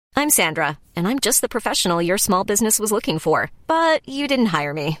I'm Sandra, and I'm just the professional your small business was looking for. But you didn't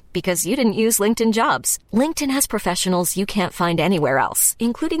hire me because you didn't use LinkedIn Jobs. LinkedIn has professionals you can't find anywhere else,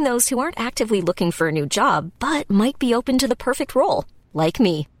 including those who aren't actively looking for a new job, but might be open to the perfect role, like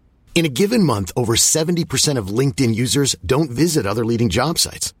me. In a given month, over 70% of LinkedIn users don't visit other leading job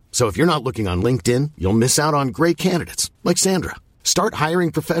sites. So if you're not looking on LinkedIn, you'll miss out on great candidates like Sandra. Start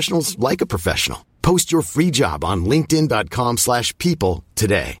hiring professionals like a professional. Post your free job on linkedin.com/people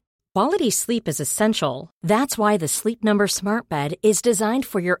today. Quality sleep is essential. That's why the Sleep Number Smart Bed is designed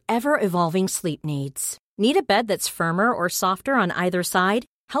for your ever-evolving sleep needs. Need a bed that's firmer or softer on either side?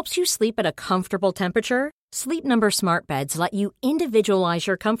 Helps you sleep at a comfortable temperature? Sleep Number Smart Beds let you individualize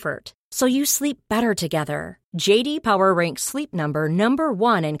your comfort, so you sleep better together. J.D. Power ranks Sleep Number number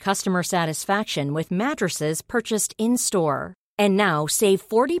 1 in customer satisfaction with mattresses purchased in-store. And now, save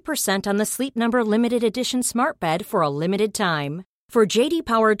 40% on the Sleep Number Limited Edition Smart Bed for a limited time. For J.D.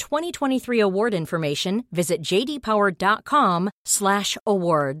 Power 2023 award information, visit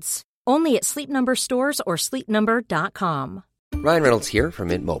jdpower.com/awards. Only at Sleep Number stores or sleepnumber.com. Ryan Reynolds here from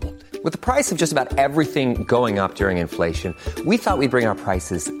Mint Mobile. With the price of just about everything going up during inflation, we thought we'd bring our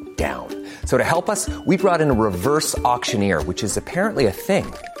prices down. So to help us, we brought in a reverse auctioneer, which is apparently a thing.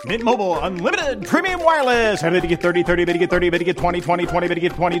 Mint Mobile Unlimited Premium Wireless. How to get 30, 30, how to get 30, how to get 20, 20, 20, how to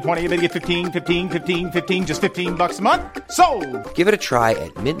get 20, 20, how to get 15, 15, 15, 15, just $15 a month? Sold! Give it a try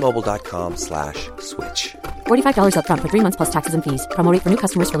at mintmobile.com/switch. $45 up front for 3 months plus taxes and fees. Promo rate for new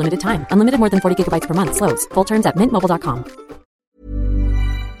customers for limited time. Unlimited more than 40 gigabytes per month. Slows full terms at mintmobile.com.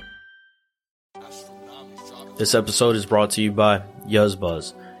 This episode is brought to you by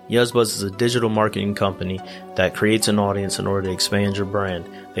YuzBuzz. YuzBuzz is a digital marketing company that creates an audience in order to expand your brand.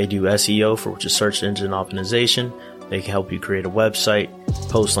 They do SEO, for which is search engine optimization. They can help you create a website,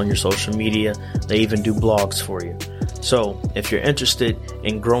 post on your social media. They even do blogs for you. So if you're interested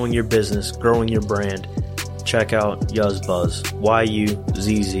in growing your business, growing your brand, check out YuzBuzz,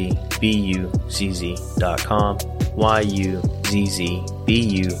 YUZZBUZZ.com,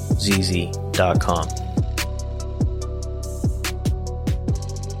 YUZZBUZZ.com.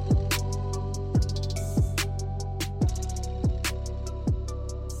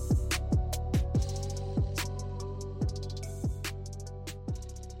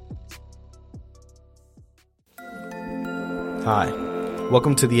 Hi,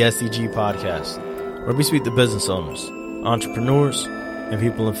 welcome to the SDG Podcast, where we speak to business owners, entrepreneurs, and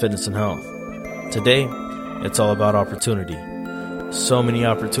people in fitness and health. Today, it's all about opportunity. So many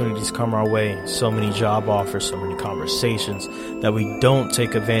opportunities come our way, so many job offers, so many conversations that we don't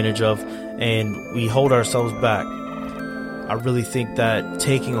take advantage of, and we hold ourselves back. I really think that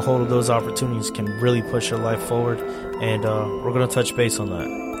taking a hold of those opportunities can really push your life forward, and we're going to touch base on that.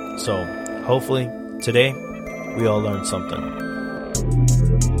 So, hopefully, today, we all learned something.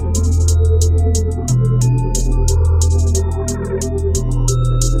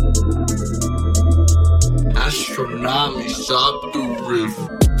 Astronomy shot the river.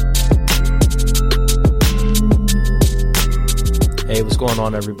 Hey, what's going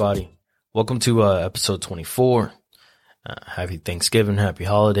on, everybody? Welcome to episode 24. Happy Thanksgiving, happy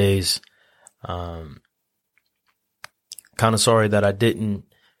holidays. Kind of sorry that I didn't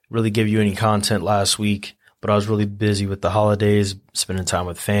really give you any content last week, but I was really busy with the holidays, spending time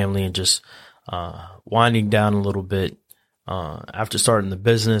with family, and just winding down a little bit. After starting the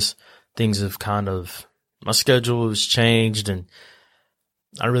business, things have my schedule has changed, and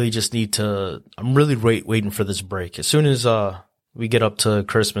I really just I'm really waiting for this break. As soon as we get up to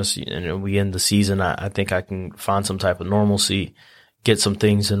Christmas and we end the season, I think I can find some type of normalcy, get some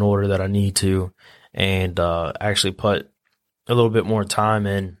things in order that I need to, and actually put a little bit more time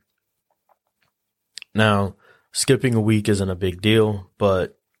in. Now, skipping a week isn't a big deal,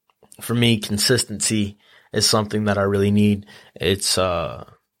 but for me, consistency is something that I really need. It's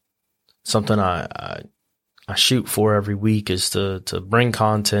something I shoot for every week, is to bring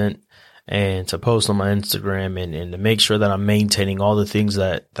content and to post on my Instagram and to make sure that I'm maintaining all the things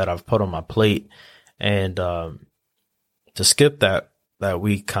that I've put on my plate. And to skip that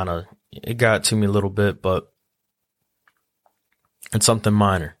week it got to me a little bit, but it's something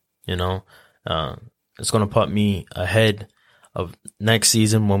minor, you know. It's going to put me ahead of next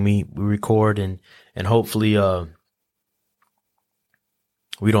season when we record, and hopefully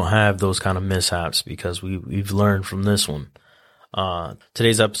we don't have those kind of mishaps, because we've learned from this one.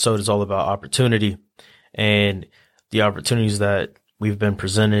 Today's episode is all about opportunity and the opportunities that we've been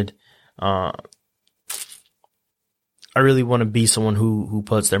presented. I really want to be someone who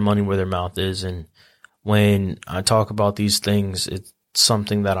puts their money where their mouth is. And when I talk about these things, it's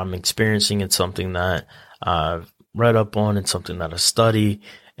something that I'm experiencing. It's something that I've read up on. It's something that I study.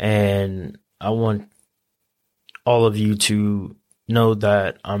 And I want all of you to know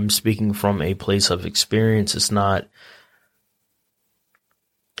that I'm speaking from a place of experience. It's not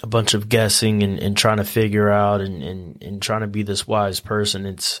a bunch of guessing and trying to figure out and trying to be this wise person.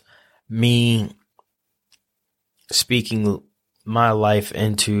 It's me speaking my life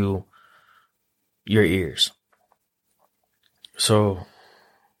into your ears. So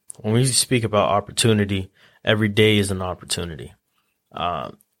when we speak about opportunity, every day is an opportunity.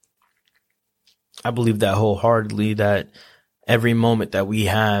 I believe that wholeheartedly, that every moment that we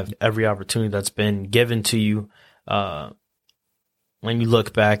have, every opportunity that's been given to you, when you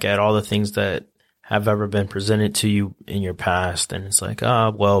look back at all the things that have ever been presented to you in your past, and it's like,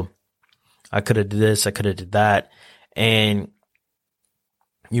 well, I could have did this, I could have did that, and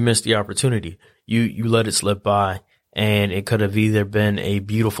you missed the opportunity. You let it slip by, and it could have either been a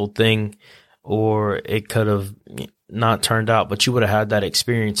beautiful thing or it could have not turned out, but you would have had that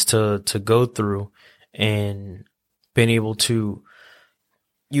experience to go through and been able to,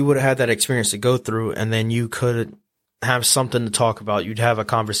 you would have had that experience to go through, and then you could have something to talk about. You'd have a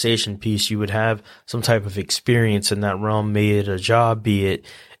conversation piece. You would have some type of experience in that realm, be it a job, be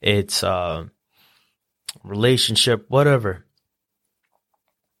it's relationship, whatever.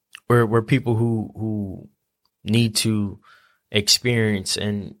 We're people who need to experience,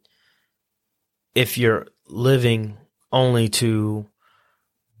 and if you're living only to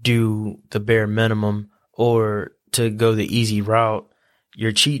do the bare minimum or to go the easy route,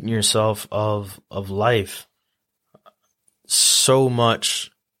 you're cheating yourself of life. So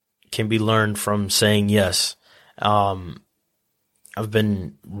much can be learned from saying yes. I've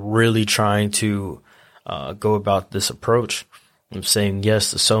been really trying to go about this approach of saying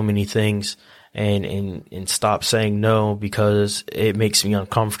yes to so many things and stop saying no because it makes me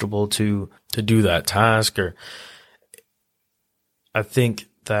uncomfortable to do that task. Or I think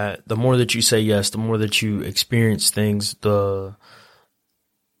that the more that you say yes, the more that you experience things, the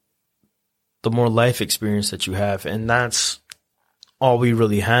more life experience that you have. And that's all we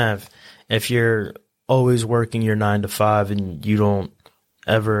really have. If you're always working your 9 to 5 and you don't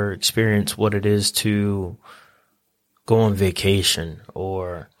ever experience what it is to go on vacation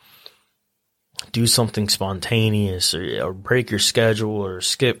or do something spontaneous or break your schedule or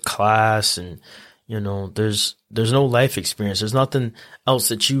skip class, and there's no life experience. There's nothing else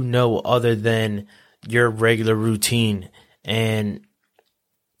that you know other than your regular routine, and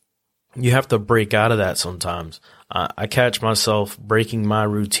you have to break out of that sometimes. I catch myself breaking my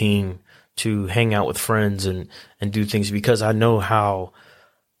routine to hang out with friends and do things because I know how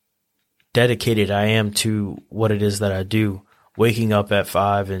dedicated I am to what it is that I do. Waking up at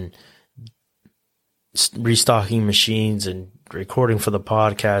 5 and restocking machines and recording for the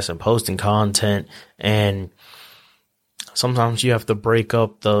podcast and posting content. And sometimes you have to break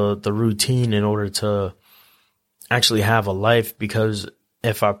up the routine in order to actually have a life, because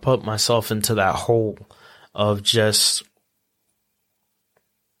if I put myself into that hole of just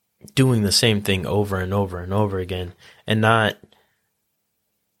doing the same thing over and over and over again and not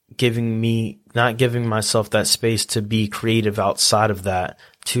giving myself that space to be creative outside of that,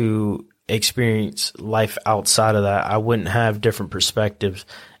 to experience life outside of that, I wouldn't have different perspectives.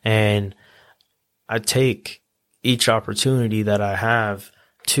 And I take each opportunity that I have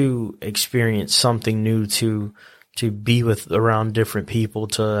to experience something new, to be around different people,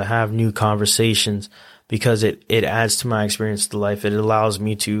 to have new conversations, because it adds to my experience to life. It allows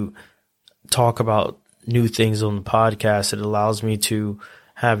me to talk about new things on the podcast. It allows me to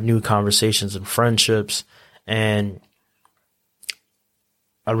have new conversations and friendships. And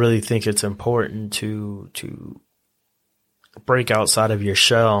I really think it's important to break outside of your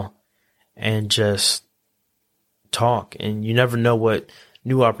shell and just talk. And you never know what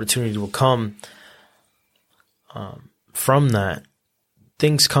new opportunity will come from that.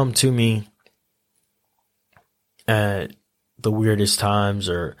 Things come to me at the weirdest times,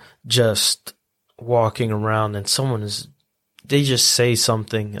 or just walking around and they just say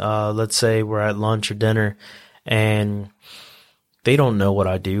something. Let's say we're at lunch or dinner and they don't know what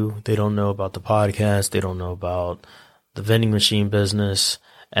I do. They don't know about the podcast. They don't know about the vending machine business.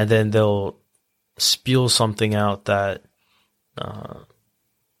 And then they'll spew something out that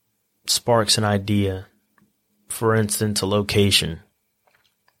sparks an idea. For instance, a location.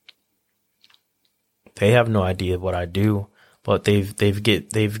 They have no idea what I do, but they've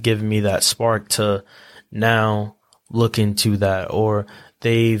given me that spark to now look into that. Or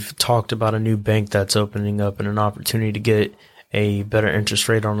they've talked about a new bank that's opening up and an opportunity to get a better interest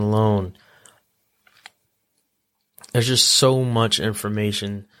rate on a loan. There's just so much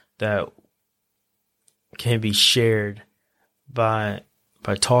information that can be shared by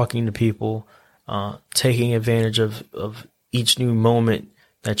by talking to people, taking advantage of each new moment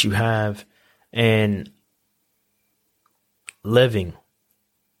that you have, and living.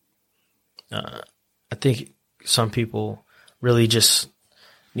 I think some people really just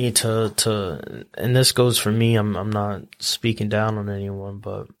need to, and this goes for me, I'm not speaking down on anyone,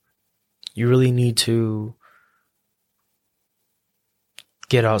 but you really need to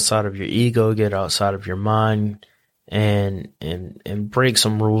get outside of your ego, get outside of your mind, and break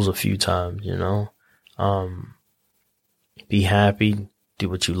some rules a few times, you know. Be happy, do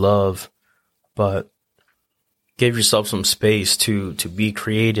what you love, but give yourself some space to be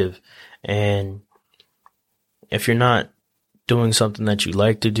creative. And if you're not doing something that you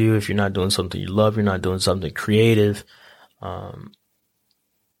like to do, if you're not doing something you love, you're not doing something creative, you're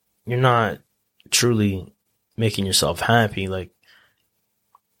not truly making yourself happy. Like,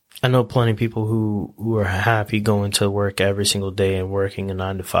 I know plenty of people who are happy going to work every single day and working a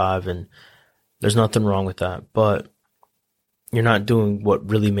 9 to 5, and there's nothing wrong with that, but you're not doing what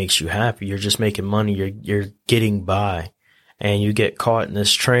really makes you happy. You're just making money. You're getting by, and you get caught in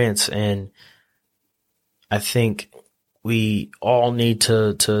this trance. And I think we all need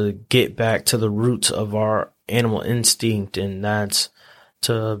to get back to the roots of our animal instinct, and that's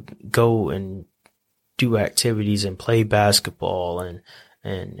to go and do activities and play basketball and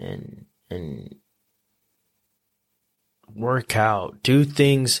work out, do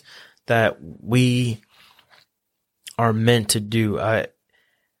things that we are meant to do. I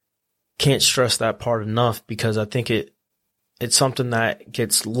can't stress that part enough, because I think it's something that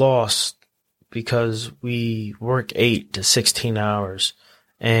gets lost because we work 8 to 16 hours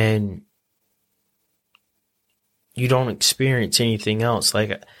and you don't experience anything else.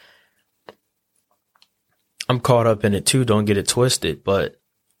 Like, I'm caught up in it too, don't get it twisted, but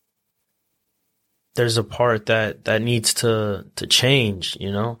there's a part that needs to change,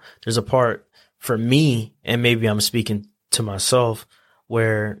 you know? There's a part for me, and maybe I'm speaking to myself,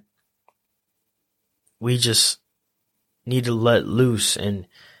 where we just need to let loose and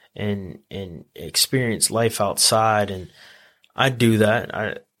experience life outside. And I do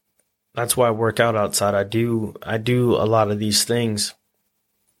that. That's why I work out outside. I do a lot of these things,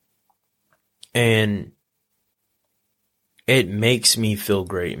 and it makes me feel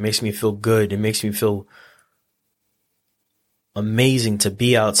great. It makes me feel good. It makes me feel amazing to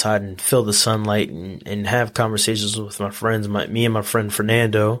be outside and feel the sunlight and have conversations with my friends. Me and my friend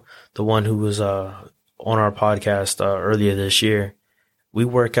Fernando, the one who was on our podcast earlier this year, we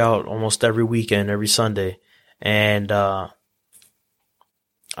work out almost every weekend, every Sunday. And I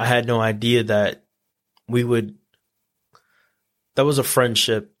had no idea that that was a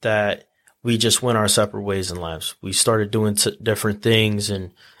friendship that we just went our separate ways in lives. We started doing different things,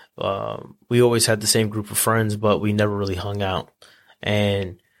 and we always had the same group of friends, but we never really hung out.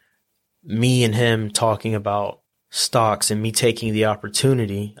 And me and him talking about stocks, and me taking the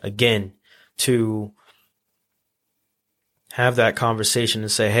opportunity again to have that conversation and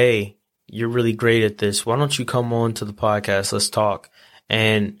say, hey, you're really great at this. Why don't you come on to the podcast? Let's talk.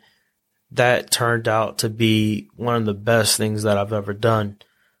 And that turned out to be one of the best things that I've ever done,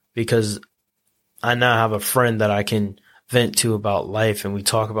 because I now have a friend that I can vent to about life, and we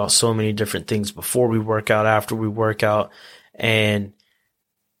talk about so many different things before we work out, after we work out, and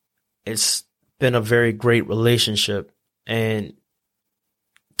it's been a very great relationship. And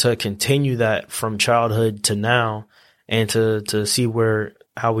to continue that from childhood to now, and to see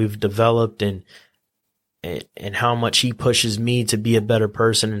how we've developed, and how much he pushes me to be a better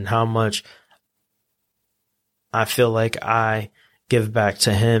person, and how much I feel like I give back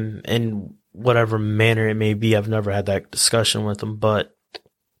to him in whatever manner it may be. I've never had that discussion with him, but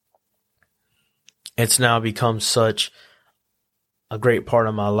it's now become such a great part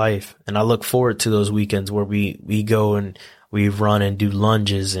of my life. And I look forward to those weekends where we go and we run and do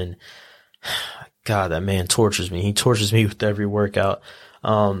lunges, and God, that man tortures me. He tortures me with every workout.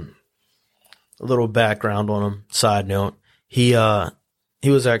 A little background on him, side note. He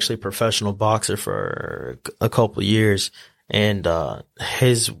was actually a professional boxer for a couple of years, and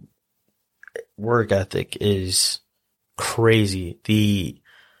his work ethic is crazy.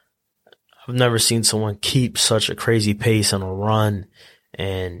 I've never seen someone keep such a crazy pace on a run,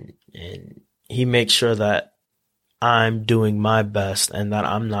 and he makes sure that I'm doing my best and that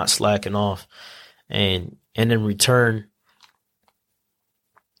I'm not slacking off. And in return,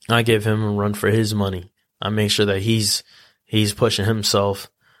 I give him a run for his money. I make sure that he's pushing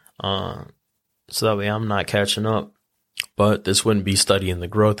himself, so that way I'm not catching up. But this wouldn't be Studying the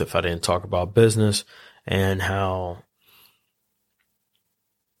Growth if I didn't talk about business and how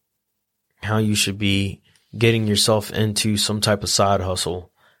you should be getting yourself into some type of side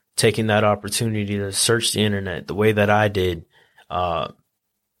hustle, taking that opportunity to search the internet the way that I did. I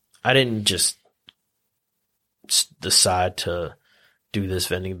didn't just decide to do this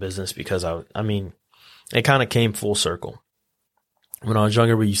vending business because I mean, it kind of came full circle. When I was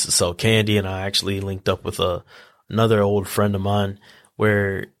younger, we used to sell candy, and I actually linked up with another old friend of mine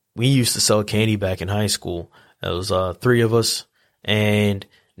where we used to sell candy back in high school. It was 3 of us, and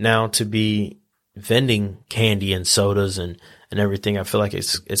now to be vending candy and sodas and everything, I feel like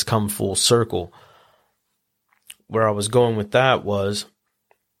it's come full circle. Where I was going with that was,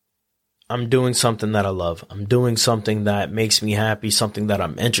 I'm doing something that I love. I'm doing something that makes me happy, something that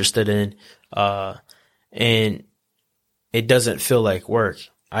I'm interested in, and it doesn't feel like work.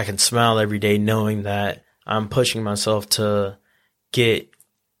 I can smile every day knowing that I'm pushing myself to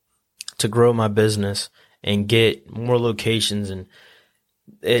grow my business and get more locations, and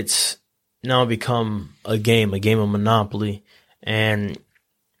it's now become a game of Monopoly. And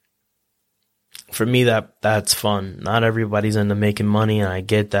for me, that's fun. Not everybody's into making money, and I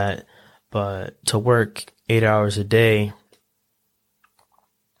get that. But to work 8 hours a day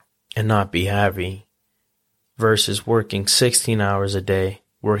and not be happy versus working 16 hours a day,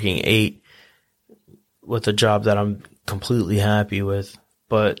 working 8 with a job that I'm completely happy with,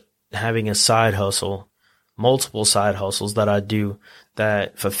 but having a side hustle, multiple side hustles that I do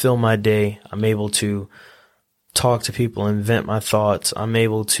that fulfill my day. I'm able to talk to people and vent my thoughts. I'm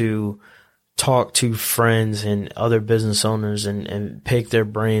able to talk to friends and other business owners and pick their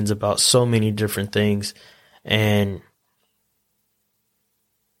brains about so many different things. And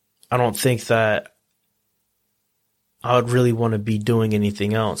I don't think that I would really want to be doing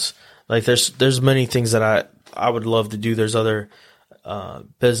anything else. Like there's many things that I would love to do. There's other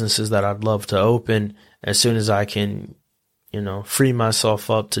businesses that I'd love to open as soon as I can, free myself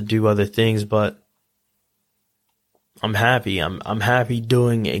up to do other things. But I'm happy. I'm happy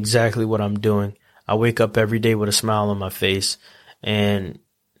doing exactly what I'm doing. I wake up every day with a smile on my face, and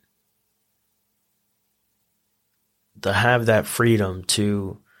to have that freedom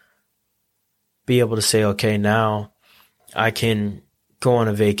to be able to say, okay, now I can go on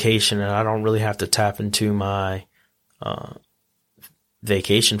a vacation and I don't really have to tap into my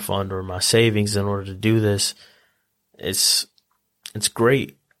vacation fund or my savings in order to do this. It's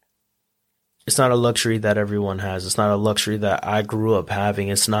great. It's not a luxury that everyone has. It's not a luxury that I grew up having.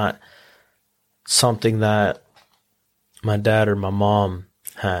 It's not something that my dad or my mom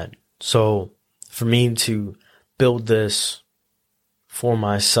had. So for me to build this for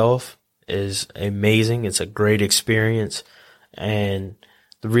myself is amazing. It's a great experience. And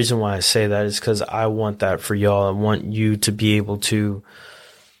the reason why I say that is because I want that for y'all. I want you to be able to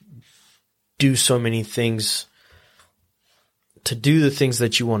do so many things, to do the things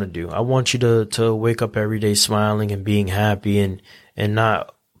that you want to do. I want you to wake up every day smiling and being happy and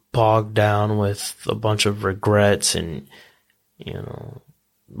not bogged down with a bunch of regrets and,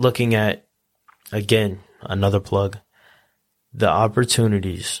 looking at, again, another plug, the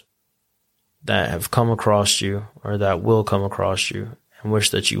opportunities that have come across you or that will come across you and wish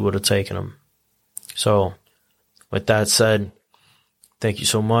that you would have taken them. So with that said, thank you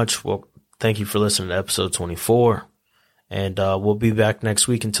so much. Well, thank you for listening to episode 24. And we'll be back next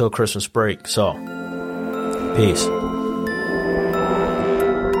week until Christmas break. So, peace.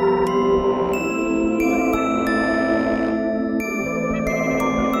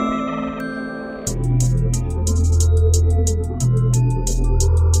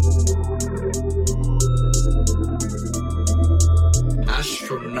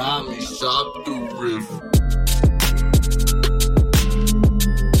 Astronomy stop the riff.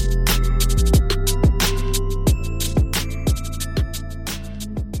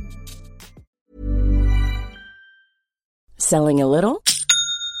 Selling a little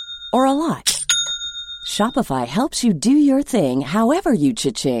or a lot? Shopify helps you do your thing however you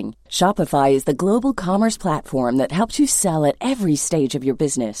cha-ching. Shopify is the global commerce platform that helps you sell at every stage of your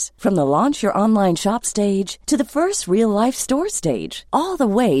business. From the launch your online shop stage to the first real-life store stage, all the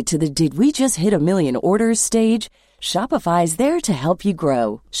way to the did we just hit a million orders stage. Shopify is there to help you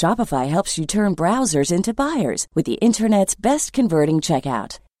grow. Shopify helps you turn browsers into buyers with the internet's best converting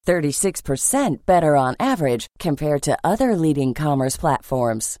checkout. 36% better on average compared to other leading commerce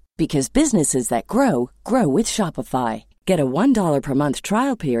platforms. Because businesses that grow, grow with Shopify. Get a $1 per month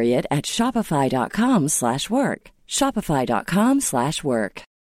trial period at shopify.com/work. Shopify.com/work.